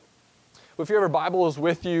Well, if your Bible is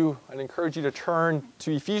with you, I'd encourage you to turn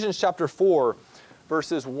to Ephesians chapter 4,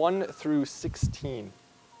 verses 1 through 16.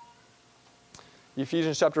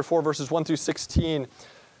 Ephesians chapter 4, verses 1 through 16.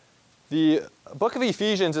 The book of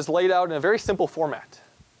Ephesians is laid out in a very simple format.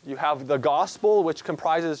 You have the gospel, which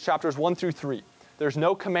comprises chapters 1 through 3. There's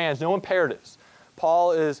no commands, no imperatives.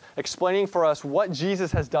 Paul is explaining for us what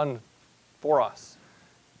Jesus has done for us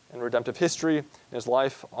in redemptive history, in his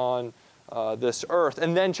life on this earth.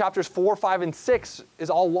 And then chapters 4, 5, and 6 is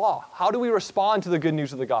all law. How do we respond to the good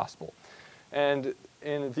news of the gospel? And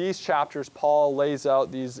in these chapters, Paul lays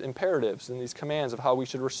out these imperatives and these commands of how we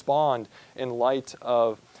should respond in light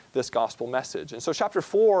of this gospel message. And so chapter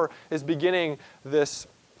 4 is beginning this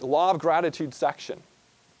law of gratitude section.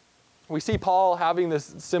 We see Paul having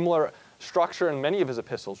this similar structure in many of his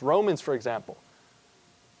epistles. Romans, for example,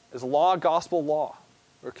 is law, gospel, law.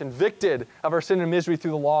 We're convicted of our sin and misery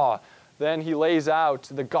through the law. Then he lays out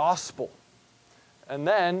the gospel. And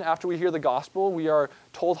then, after we hear the gospel, we are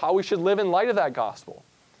told how we should live in light of that gospel.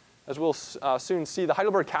 As we'll soon see, the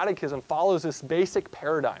Heidelberg Catechism follows this basic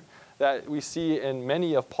paradigm that we see in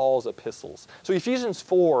many of Paul's epistles. So Ephesians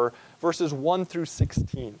 4, verses 1 through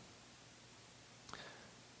 16.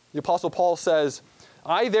 The Apostle Paul says,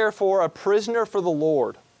 I therefore, a prisoner for the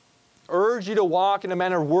Lord, urge you to walk in a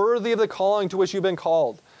manner worthy of the calling to which you've been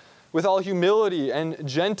called, with all humility and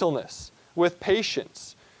gentleness, with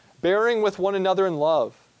patience, bearing with one another in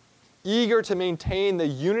love, eager to maintain the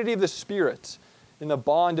unity of the Spirit in the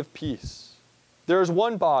bond of peace. There is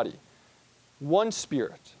one body, one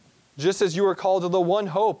Spirit, just as you are called to the one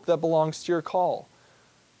hope that belongs to your call.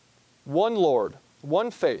 One Lord, one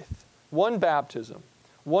faith, one baptism,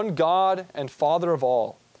 one God and Father of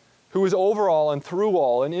all, who is over all and through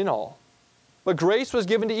all and in all. But grace was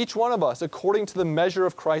given to each one of us according to the measure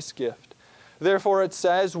of Christ's gift. Therefore it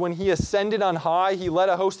says, when he ascended on high, he led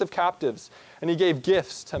a host of captives, and he gave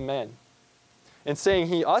gifts to men. In saying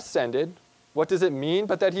he ascended, what does it mean?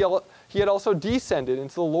 But that he had also descended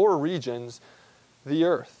into the lower regions, the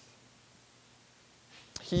earth.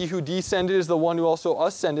 He who descended is the one who also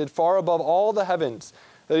ascended far above all the heavens,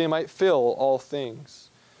 that he might fill all things.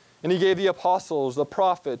 And he gave the apostles, the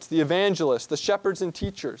prophets, the evangelists, the shepherds and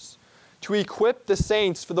teachers, to equip the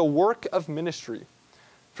saints for the work of ministry,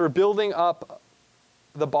 for building up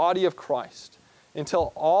the body of Christ,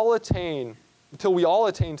 until we all attain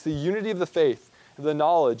to the unity of the faith and the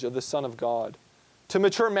knowledge of the Son of God, to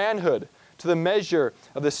mature manhood, to the measure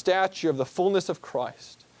of the stature of the fullness of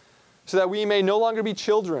Christ, so that we may no longer be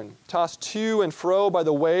children, tossed to and fro by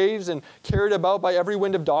the waves and carried about by every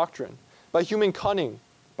wind of doctrine, by human cunning,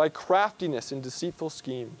 by craftiness and deceitful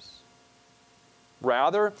schemes.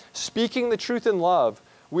 Rather, speaking the truth in love,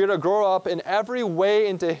 we are to grow up in every way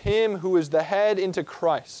into Him who is the head, into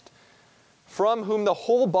Christ, from whom the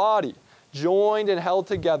whole body, joined and held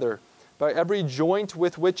together by every joint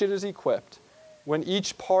with which it is equipped, when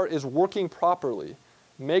each part is working properly,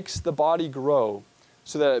 makes the body grow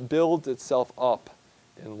so that it builds itself up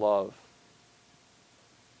in love.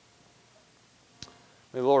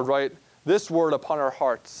 May the Lord write this word upon our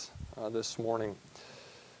hearts this morning.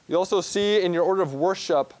 You also see in your order of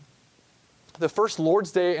worship the first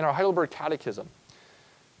Lord's Day in our Heidelberg Catechism.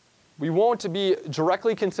 We won't be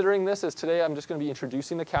directly considering this, as today I'm just going to be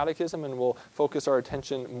introducing the Catechism, and we'll focus our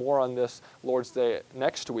attention more on this Lord's Day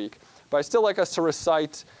next week. But I'd still like us to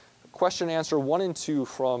recite question and answer 1 and 2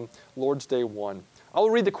 from Lord's Day 1. I will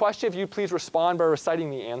read the question. If you please respond by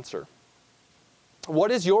reciting the answer.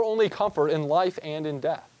 What is your only comfort in life and in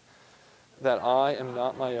death? That I am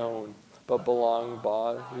not my own, but belong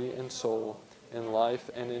body and soul, in life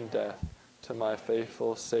and in death, to my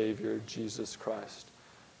faithful Savior, Jesus Christ.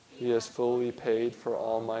 He has fully paid for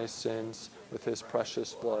all my sins with His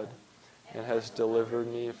precious blood, and has delivered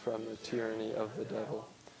me from the tyranny of the devil.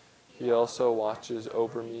 He also watches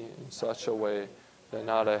over me in such a way that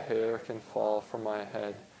not a hair can fall from my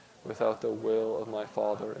head without the will of my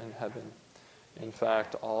Father in heaven. In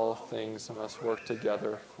fact, all things must work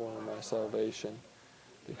together for my salvation,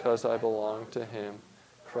 because I belong to Him.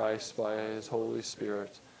 Christ, by His Holy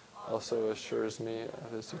Spirit, also assures me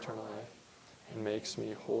of His eternal life, and makes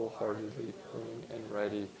me wholeheartedly willing and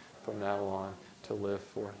ready from now on to live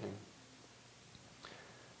for Him.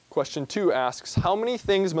 Question 2 asks, how many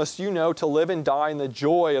things must you know to live and die in the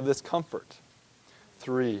joy of this comfort?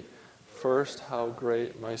 3, first, how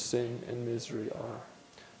great my sin and misery are.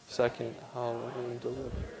 Second, how I am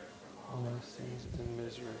delivered from my sins and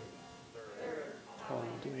misery. How I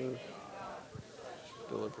am delivered.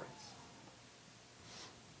 Deliverance.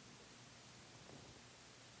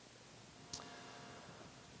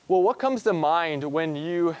 Well, what comes to mind when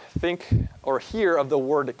you think or hear of the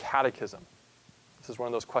word catechism? This is one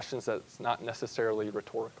of those questions that's not necessarily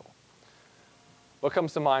rhetorical. What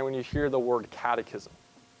comes to mind when you hear the word catechism?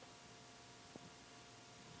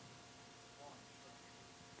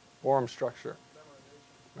 Form structure.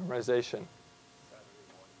 Memorization.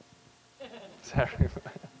 Saturday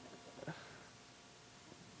morning.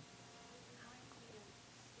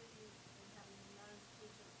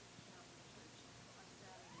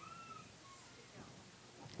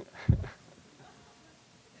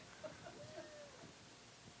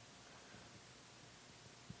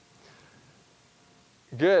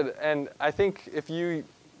 Good. And I think if you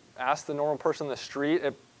ask the normal person on the street,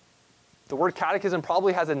 the word catechism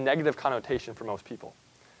probably has a negative connotation for most people.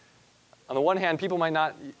 On the one hand, people might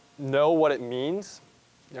not know what it means,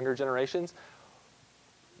 younger generations.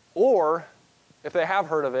 Or if they have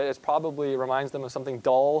heard of it, it probably reminds them of something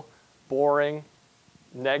dull, boring,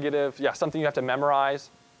 negative, something you have to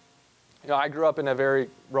memorize. I grew up in a very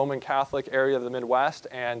Roman Catholic area of the Midwest,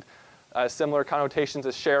 and similar connotations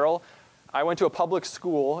as Cheryl. I went to a public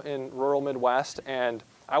school in rural Midwest, and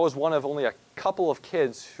I was one of only a couple of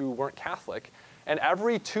kids who weren't Catholic. And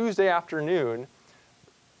every Tuesday afternoon,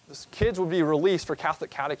 kids would be released for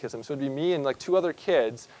Catholic catechism. So it would be me and like 2 other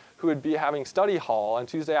kids who would be having study hall on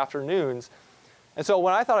Tuesday afternoons. And so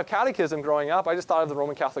when I thought of catechism growing up, I just thought of the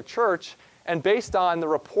Roman Catholic Church. And based on the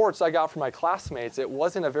reports I got from my classmates, it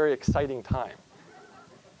wasn't a very exciting time.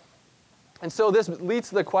 And so this leads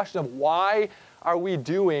to the question of why are we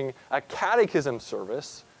doing a catechism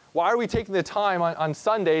service? Why are we taking the time on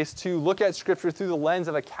Sundays to look at Scripture through the lens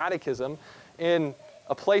of a catechism in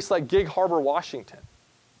a place like Gig Harbor, Washington?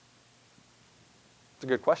 It's a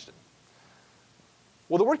good question.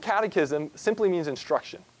 Well, the word catechism simply means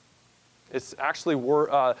instruction. It's actually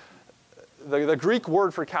the Greek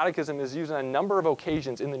word for catechism is used on a number of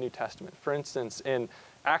occasions in the New Testament. For instance, in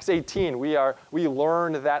Acts 18, we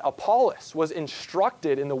learn that Apollos was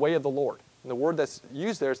instructed in the way of the Lord. And the word that's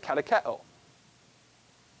used there is katecheo.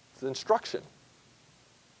 It's instruction.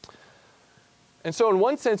 And so in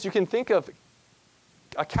one sense, you can think of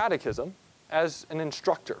a catechism as an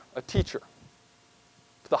instructor, a teacher.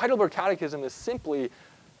 The Heidelberg Catechism is simply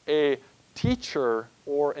a teacher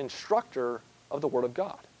or instructor of the Word of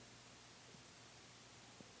God.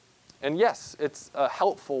 And yes, it's a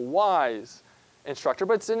helpful, wise instructor,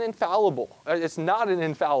 but it's not an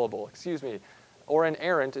infallible, or an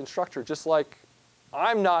inerrant instructor, just like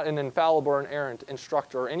I'm not an infallible or an inerrant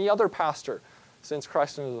instructor or any other pastor, since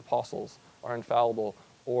Christ and his apostles are infallible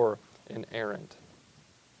or inerrant.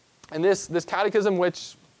 And this catechism,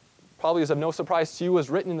 which probably is of no surprise to you, was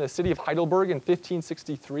written in the city of Heidelberg in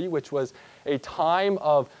 1563, which was a time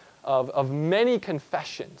of many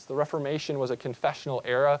confessions. The Reformation was a confessional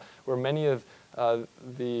era where many of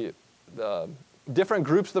the different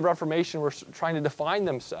groups of the Reformation were trying to define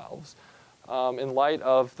themselves in light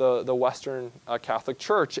of the Western Catholic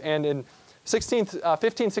Church. And in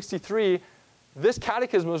 1563, this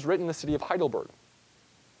catechism was written in the city of Heidelberg.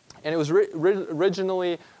 And it was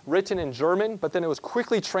originally written in German, but then it was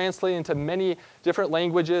quickly translated into many different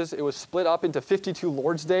languages. It was split up into 52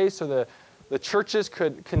 Lord's Days, so the churches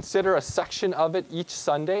could consider a section of it each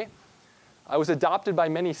Sunday. It was adopted by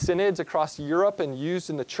many synods across Europe and used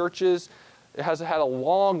in the churches. It has had a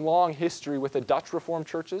long, long history with the Dutch Reformed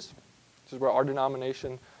churches. This is where our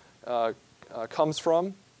denomination comes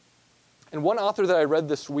from. And one author that I read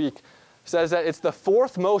this week says that it's the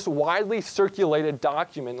 4th most widely circulated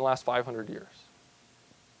document in the last 500 years.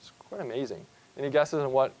 It's quite amazing. Any guesses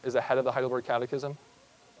on what is ahead of the Heidelberg Catechism?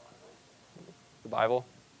 The Bible?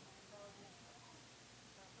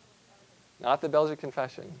 Not the Belgic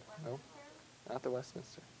Confession. No, not the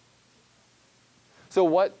Westminster. So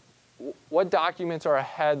what documents are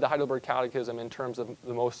ahead of the Heidelberg Catechism in terms of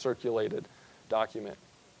the most circulated document?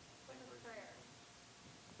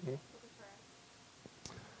 Hmm?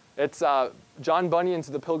 It's John Bunyan's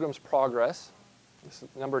The Pilgrim's Progress. This is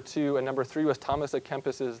number 2. And number 3 was Thomas à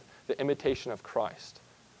Kempis's The Imitation of Christ.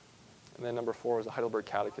 And then number 4 was the Heidelberg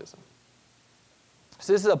Catechism.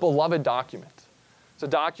 So this is a beloved document. It's a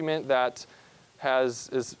document that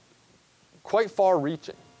is quite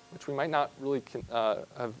far-reaching, which we might not really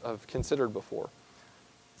have considered before.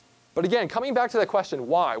 But again, coming back to that question,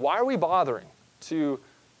 why? Why are we bothering to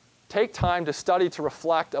take time to study, to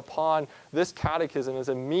reflect upon this catechism as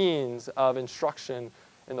a means of instruction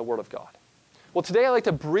in the Word of God? Well, today I'd like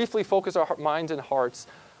to briefly focus our minds and hearts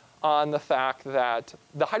on the fact that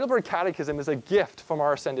the Heidelberg Catechism is a gift from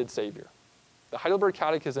our ascended Savior. The Heidelberg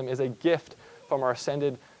Catechism is a gift from our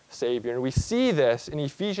ascended Savior. And we see this in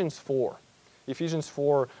Ephesians 4. Ephesians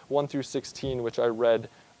 4, 1 through 16, which I read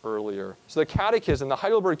earlier. So the catechism, the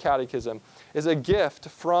Heidelberg Catechism, is a gift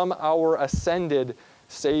from our ascended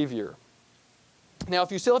Savior. Now,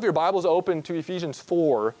 if you still have your Bibles open to Ephesians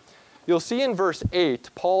 4, you'll see in verse 8,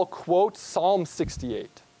 Paul quotes Psalm 68.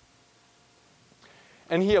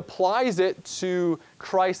 And he applies it to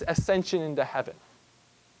Christ's ascension into heaven.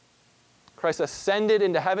 Christ ascended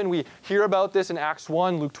into heaven. We hear about this in Acts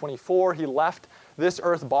 1, Luke 24. He left this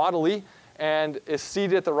earth bodily and is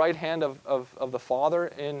seated at the right hand of the Father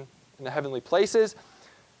in the heavenly places.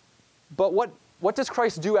 But what does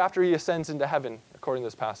Christ do after he ascends into heaven, according to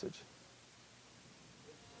this passage?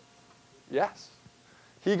 Yes.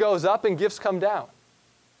 He goes up and gifts come down.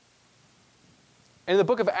 In the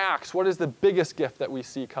book of Acts, what is the biggest gift that we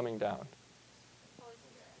see coming down?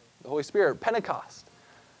 The Holy Spirit, Pentecost.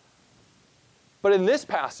 But in this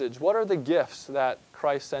passage, what are the gifts that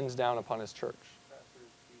Christ sends down upon his church? Pastors,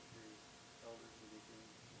 teachers, elders, and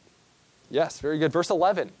deacons. Yes, very good. Verse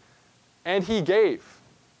 11. And he gave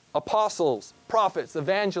apostles, prophets,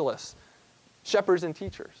 evangelists, shepherds, and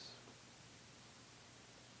teachers.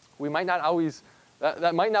 We might not always,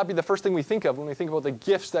 that might not be the first thing we think of when we think about the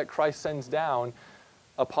gifts that Christ sends down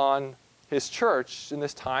upon his church in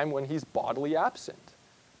this time when he's bodily absent.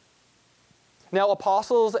 Now,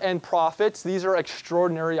 apostles and prophets, these are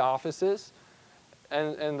extraordinary offices,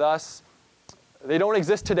 and thus they don't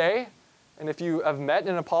exist today. And if you have met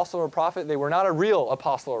an apostle or prophet, they were not a real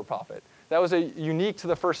apostle or prophet. That was unique to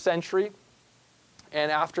the first century. And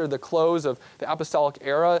after the close of the apostolic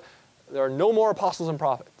era, there are no more apostles and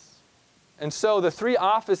prophets. And so the three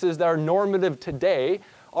offices that are normative today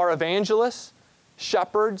are evangelists,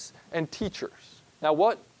 shepherds, and teachers. Now,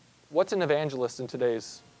 what's an evangelist in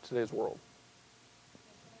today's world?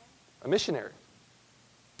 A missionary.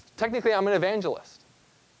 Technically, I'm an evangelist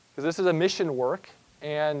because this is a mission work,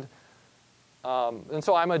 and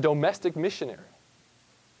so I'm a domestic missionary.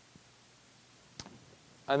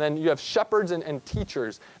 And then you have shepherds and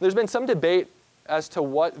teachers. There's been some debate as to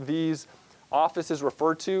what these offices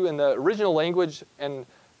refer to. In the original language and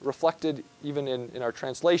reflected even in our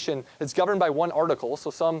translation, it's governed by one article. So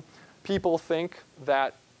some people think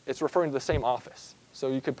that it's referring to the same office. So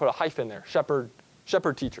you could put a hyphen there, shepherd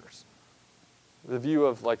teachers. The view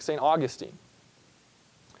of like St. Augustine,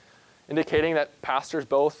 indicating that pastors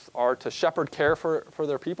both are to shepherd care for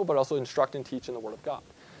their people, but also instruct and teach in the Word of God.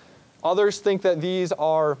 Others think that these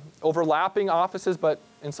are overlapping offices, but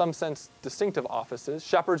in some sense distinctive offices.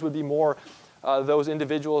 Shepherds would be more those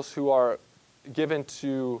individuals who are given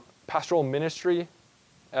to pastoral ministry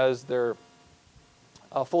as their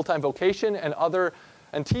full-time vocation,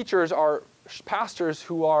 and teachers are pastors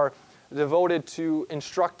who are devoted to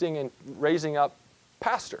instructing and raising up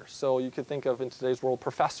pastors. So you could think of, in today's world,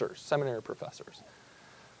 professors, seminary professors.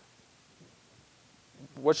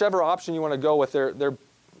 Whichever option you want to go with, they're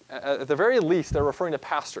at the very least, they're referring to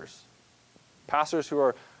pastors. Pastors who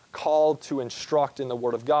are called to instruct in the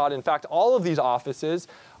Word of God. In fact, all of these offices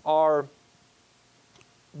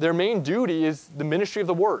their main duty is the ministry of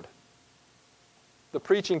the Word. The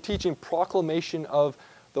preaching, teaching, proclamation of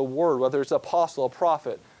the Word, whether it's an apostle, a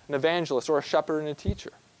prophet, an evangelist, or a shepherd and a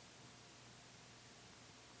teacher.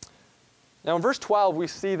 Now in verse 12, we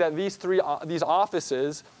see that these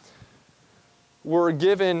offices were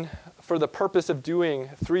given for the purpose of doing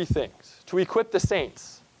three things. To equip the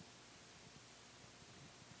saints.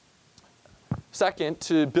 Second,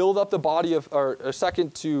 to build up the body of, or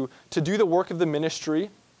second, to do the work of the ministry,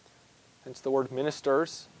 hence the word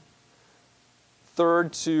ministers.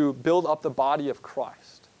 Third, to build up the body of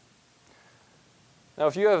Christ. Now,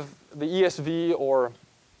 if you have the ESV or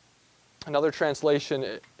another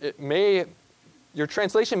translation, your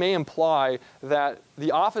translation may imply that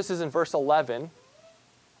the offices in verse 11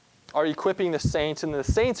 are equipping the saints, and the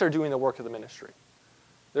saints are doing the work of the ministry.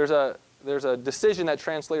 There's a decision that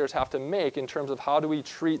translators have to make in terms of how do we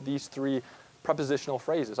treat these three prepositional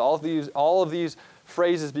phrases. All of these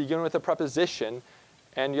phrases begin with a preposition,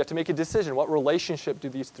 and you have to make a decision. What relationship do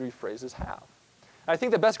these three phrases have? I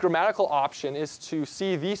think the best grammatical option is to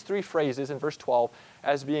see these three phrases in verse 12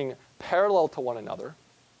 as being parallel to one another.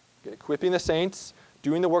 Okay, equipping the saints,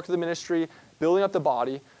 doing the work of the ministry, building up the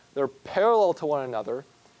body. They're parallel to one another,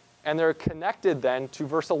 and they're connected then to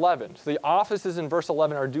verse 11. So the offices in verse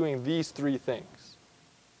 11 are doing these three things.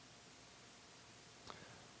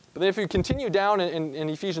 But then if you continue down in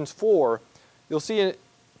Ephesians 4, you'll see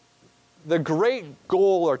the great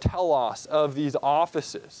goal or telos of these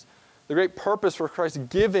offices, the great purpose for Christ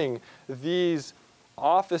giving these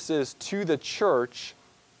offices to the church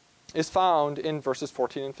is found in verses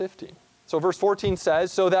 14 and 15. So verse 14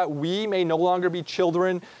 says, "So that we may no longer be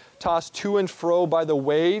children tossed to and fro by the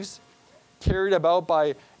waves, carried about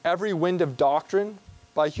by every wind of doctrine,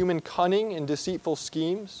 by human cunning and deceitful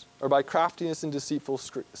schemes, or by craftiness and deceitful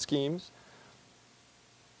schemes.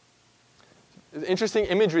 Interesting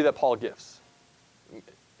imagery that Paul gives.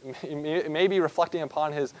 It may be reflecting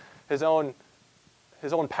upon his own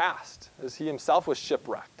past, as he himself was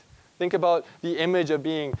shipwrecked. Think about the image of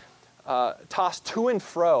being tossed to and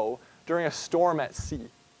fro during a storm at sea. It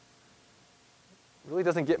really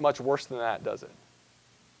doesn't get much worse than that, does it?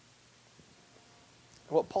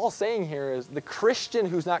 What Paul's saying here is the Christian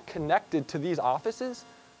who's not connected to these offices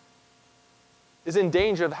is in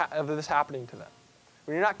danger of this happening to them.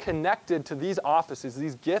 When you're not connected to these offices,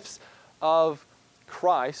 these gifts of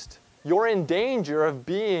Christ, you're in danger of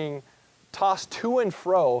being tossed to and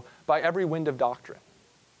fro by every wind of doctrine.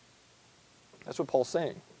 That's what Paul's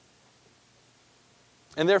saying.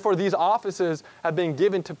 And therefore, these offices have been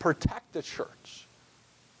given to protect the church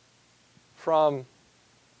from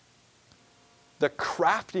the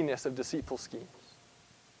craftiness of deceitful schemes.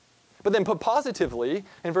 But then put positively,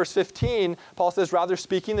 in verse 15, Paul says, rather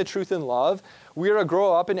speaking the truth in love, we are to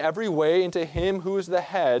grow up in every way into him who is the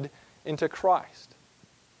head, into Christ.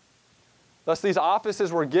 Thus, these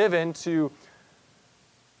offices were given to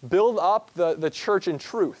build up the church in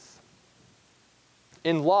truth,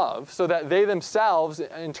 in love, so that they themselves,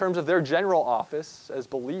 in terms of their general office as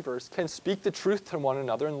believers, can speak the truth to one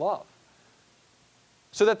another in love.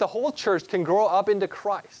 So that the whole church can grow up into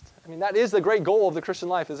Christ. I mean, that is the great goal of the Christian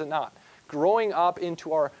life, is it not? Growing up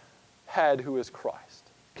into our head, who is Christ.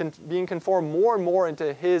 Being conformed more and more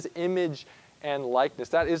into his image and likeness.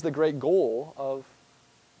 That is the great goal of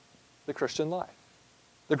the Christian life.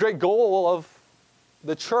 The great goal of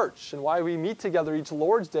the church and why we meet together each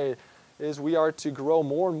Lord's Day is we are to grow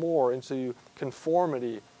more and more into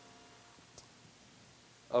conformity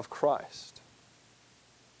of Christ.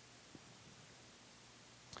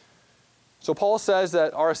 So Paul says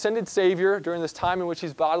that our ascended Savior, during this time in which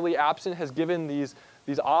he's bodily absent, has given these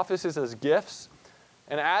offices as gifts.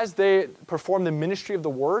 And as they perform the ministry of the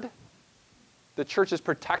Word, the church is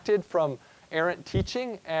protected from errant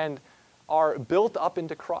teaching and are built up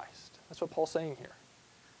into Christ. That's what Paul's saying here.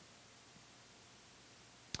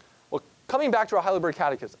 Well, coming back to our Heidelberg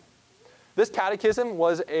Catechism. This catechism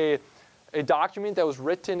was a document that was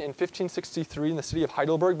written in 1563 in the city of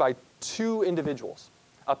Heidelberg by two individuals,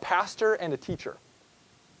 a pastor and a teacher.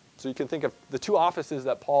 So you can think of the two offices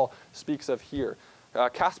that Paul speaks of here.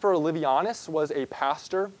 Caspar Livianus was a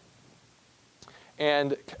pastor,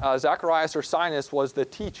 and Zacharias Ursinus was the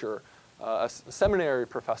teacher, a seminary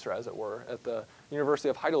professor, as it were, at the University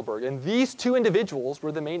of Heidelberg. And these two individuals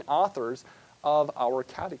were the main authors of our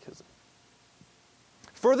catechism.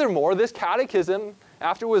 Furthermore, this catechism,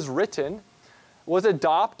 after it was written, was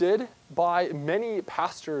adopted by many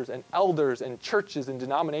pastors and elders and churches and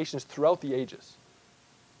denominations throughout the ages.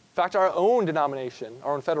 In fact, our own denomination,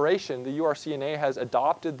 our own federation, the URCNA, has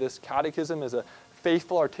adopted this catechism as a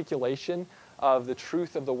faithful articulation of the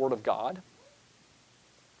truth of the Word of God.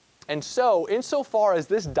 And so, insofar as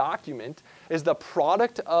this document is the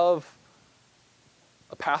product of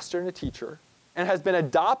a pastor and a teacher, and has been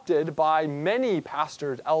adopted by many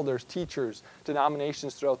pastors, elders, teachers,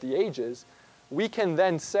 denominations throughout the ages, we can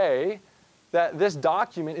then say that this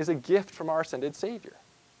document is a gift from our ascended Savior.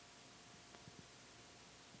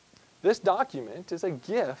 This document is a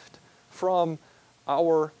gift from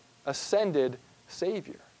our ascended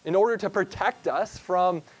Savior in order to protect us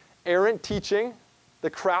from errant teaching, the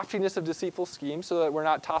craftiness of deceitful schemes, so that we're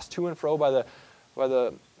not tossed to and fro by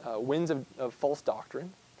the winds of false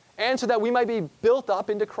doctrine, and so that we might be built up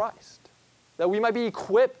into Christ, that we might be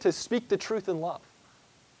equipped to speak the truth in love.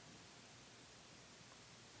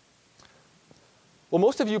 Well,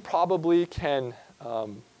 most of you probably can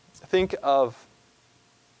think of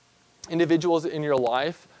individuals in your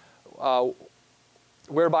life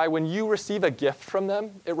whereby when you receive a gift from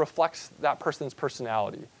them, it reflects that person's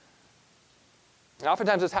personality. And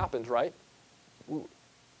oftentimes this happens, right?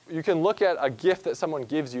 You can look at a gift that someone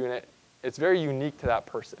gives you, and it's very unique to that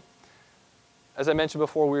person. As I mentioned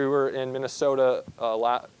before, we were in Minnesota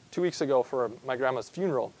 2 weeks ago for my grandma's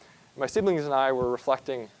funeral. My siblings and I were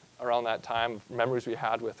reflecting around that time, memories we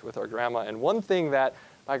had with our grandma. And one thing that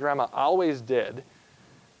my grandma always did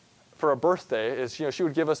for a birthday is, she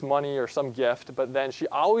would give us money or some gift, but then she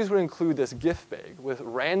always would include this gift bag with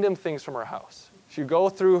random things from her house. She'd go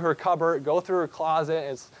through her cupboard, go through her closet,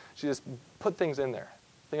 and she just put things in there.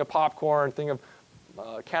 Thing of popcorn, thing of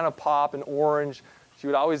can of pop, and orange. She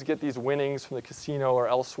would always get these winnings from the casino or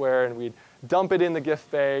elsewhere, and we'd dump it in the gift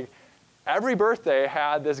bag. Every birthday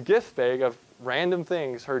had this gift bag of random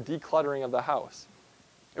things, her decluttering of the house.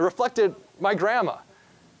 It reflected my grandma.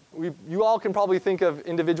 You all can probably think of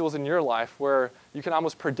individuals in your life where you can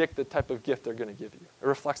almost predict the type of gift they're going to give you. It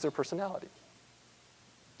reflects their personality.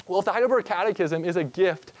 Well, if the Heidelberg Catechism is a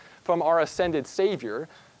gift from our ascended Savior,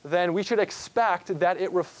 then we should expect that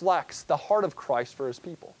it reflects the heart of Christ for his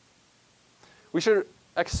people. We should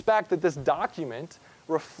expect that this document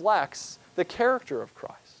reflects the character of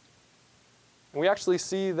Christ. And we actually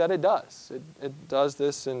see that it does. It does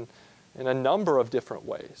this in a number of different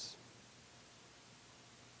ways.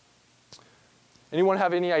 Anyone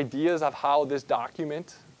have any ideas of how this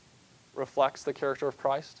document reflects the character of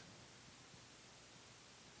Christ?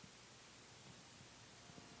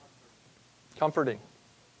 Comforting.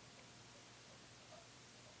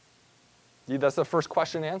 That's the first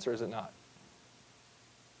question and answer, is it not?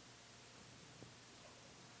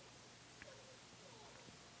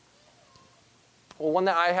 Well, one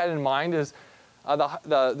that I had in mind is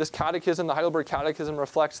this catechism, the Heidelberg Catechism,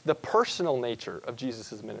 reflects the personal nature of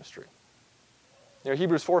Jesus' ministry.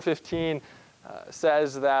 Hebrews 4:15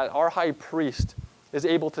 says that our high priest is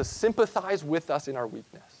able to sympathize with us in our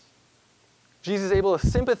weakness. Jesus is able to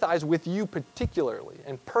sympathize with you particularly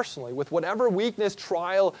and personally with whatever weakness,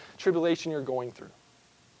 trial, tribulation you're going through.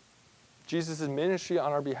 Jesus' ministry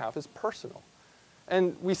on our behalf is personal.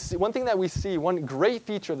 And we see, one thing that we see, one great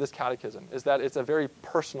feature of this catechism is that it's a very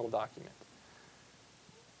personal document.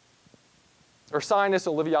 Ursinus,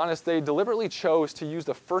 Olivianus, they deliberately chose to use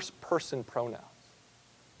the first-person pronouns.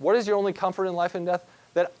 What is your only comfort in life and death?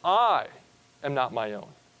 That I am not my own.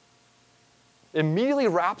 Immediately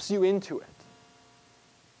wraps you into it.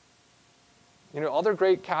 Other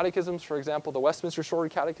great catechisms, for example, the Westminster Shorter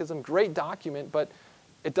Catechism, great document, but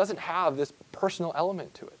it doesn't have this personal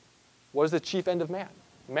element to it. What is the chief end of man?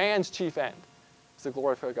 Man's chief end is to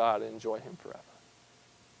glorify God and enjoy him forever.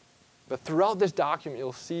 But throughout this document,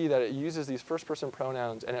 you'll see that it uses these first-person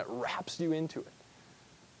pronouns and it wraps you into it.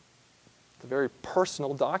 It's a very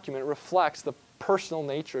personal document. It reflects the personal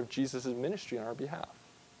nature of Jesus' ministry on our behalf.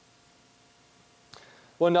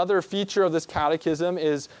 Well, another feature of this catechism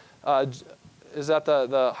is that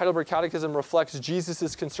the Heidelberg Catechism reflects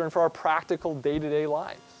Jesus' concern for our practical day-to-day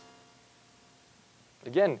lives.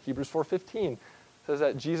 Again, Hebrews 4:15 says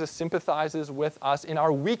that Jesus sympathizes with us in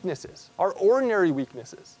our weaknesses, our ordinary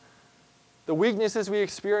weaknesses. The weaknesses we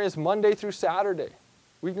experience Monday through Saturday,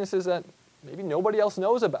 weaknesses that maybe nobody else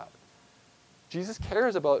knows about. Jesus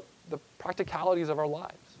cares about the practicalities of our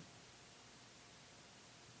lives.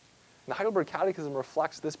 And the Heidelberg Catechism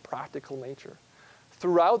reflects this practical nature.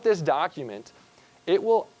 Throughout this document, it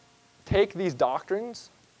will take these doctrines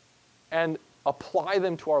and apply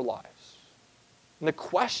them to our lives. And the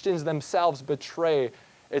questions themselves betray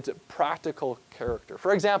its practical character.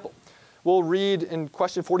 For example, we'll read in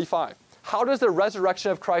question 45, how does the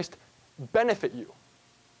resurrection of Christ benefit you?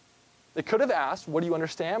 It could have asked, what do you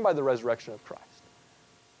understand by the resurrection of Christ?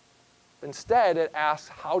 Instead, it asks,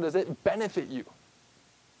 how does it benefit you?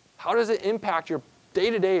 How does it impact your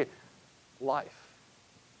day-to-day life?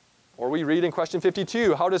 Or we read in question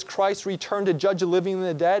 52, how does Christ's return to judge the living and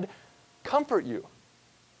the dead comfort you?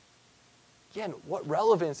 Again, what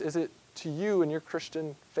relevance is it to you in your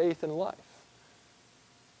Christian faith and life?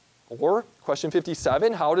 Or question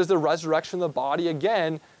 57, how does the resurrection of the body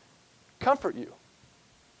again comfort you?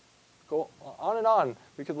 Go on and on.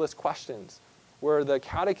 We could list questions where the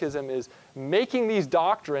catechism is making these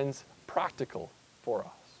doctrines practical for us.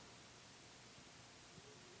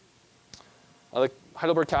 The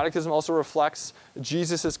Heidelberg Catechism also reflects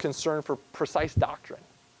Jesus' concern for precise doctrine.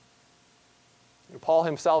 Paul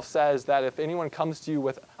himself says that if anyone comes to you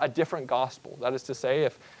with a different gospel, that is to say,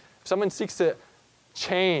 if someone seeks to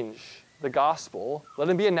change the gospel, let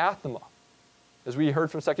him be anathema. As we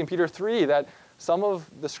heard from 2 Peter 3, that some of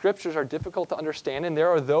the scriptures are difficult to understand, and there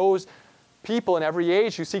are those people in every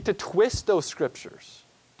age who seek to twist those scriptures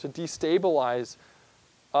to destabilize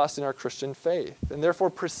us in our Christian faith. And therefore,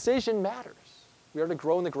 precision matters. We are to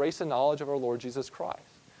grow in the grace and knowledge of our Lord Jesus Christ.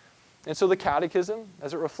 And so the catechism,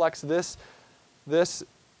 as it reflects this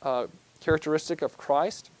characteristic of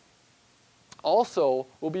Christ, also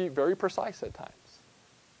will be very precise at times.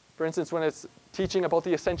 For instance, when it's teaching about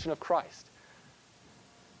the ascension of Christ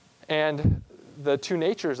and the two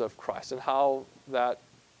natures of Christ and how that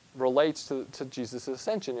relates to Jesus'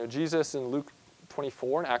 ascension. Jesus in Luke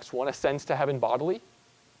 24 and Acts 1 ascends to heaven bodily.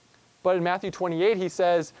 But in Matthew 28, he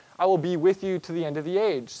says, I will be with you to the end of the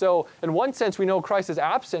age. So in one sense, we know Christ is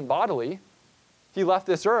absent bodily. He left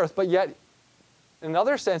this earth, but yet in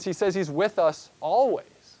another sense, he says he's with us always.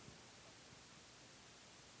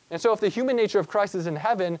 And so if the human nature of Christ is in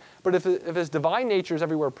heaven, but if his divine nature is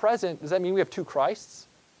everywhere present, does that mean we have two Christs?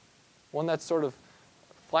 One that's sort of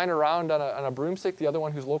flying around on a broomstick, the other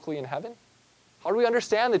one who's locally in heaven? How do we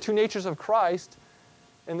understand the two natures of Christ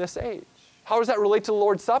in this age? How does that relate to the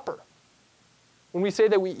Lord's Supper? When we say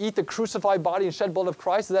that we eat the crucified body and shed blood of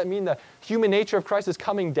Christ, does that mean the human nature of Christ is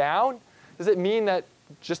coming down? Does it mean that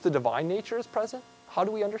just the divine nature is present? How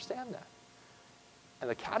do we understand that? And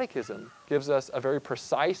the Catechism gives us a very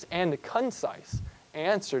precise and concise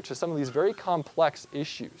answer to some of these very complex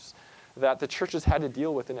issues that the church has had to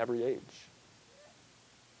deal with in every age.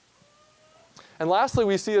 And lastly,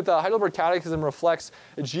 we see that the Heidelberg Catechism reflects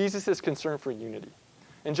Jesus' concern for unity.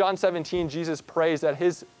 In John 17, Jesus prays that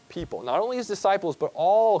his people, not only his disciples, but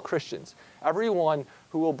all Christians, everyone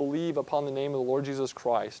who will believe upon the name of the Lord Jesus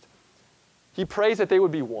Christ, he prays that they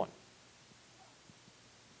would be one.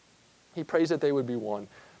 He prays that they would be one.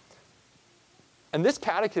 And this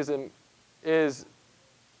catechism is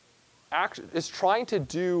trying to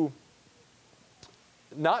do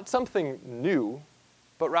not something new,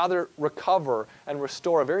 but rather recover and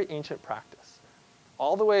restore a very ancient practice.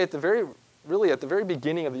 All the way at the very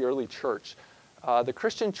beginning of the early church, the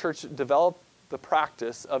Christian church developed the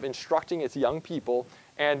practice of instructing its young people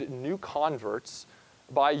and new converts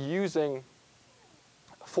by using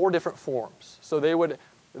 4 different forms. So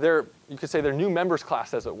you could say their new members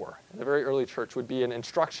class, as it were, in the very early church would be an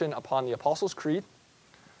instruction upon the Apostles' Creed,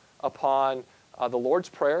 upon the Lord's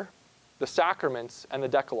Prayer, the sacraments, and the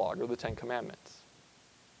Decalogue, or the 10 Commandments.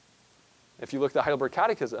 If you look at the Heidelberg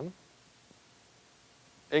Catechism,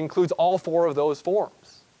 it includes all 4 of those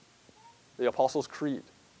forms: the Apostles' Creed,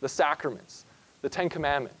 the sacraments, the 10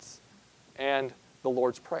 Commandments, and the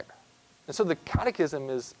Lord's Prayer. And so the Catechism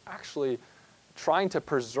is actually trying to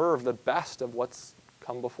preserve the best of what's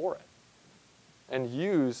come before it and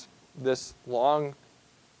use this long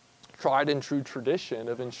tried and true tradition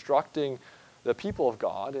of instructing the people of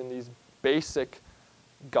God in these basic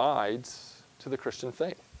guides to the Christian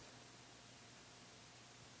faith.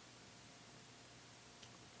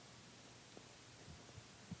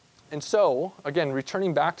 And so, again,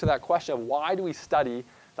 returning back to that question of why do we study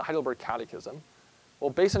the Heidelberg Catechism?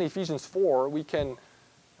 Well, based on Ephesians 4, we can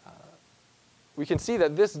see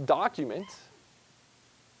that this document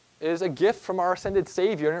is a gift from our ascended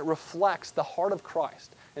Savior, and it reflects the heart of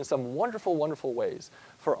Christ in some wonderful, wonderful ways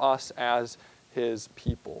for us as his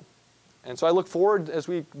people. And so I look forward as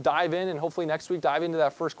we dive in, and hopefully next week dive into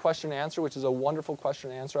that first question and answer, which is a wonderful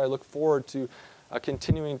question and answer. I look forward to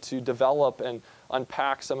continuing to develop and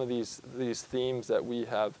unpack some of these themes that we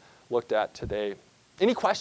have looked at today. Any questions?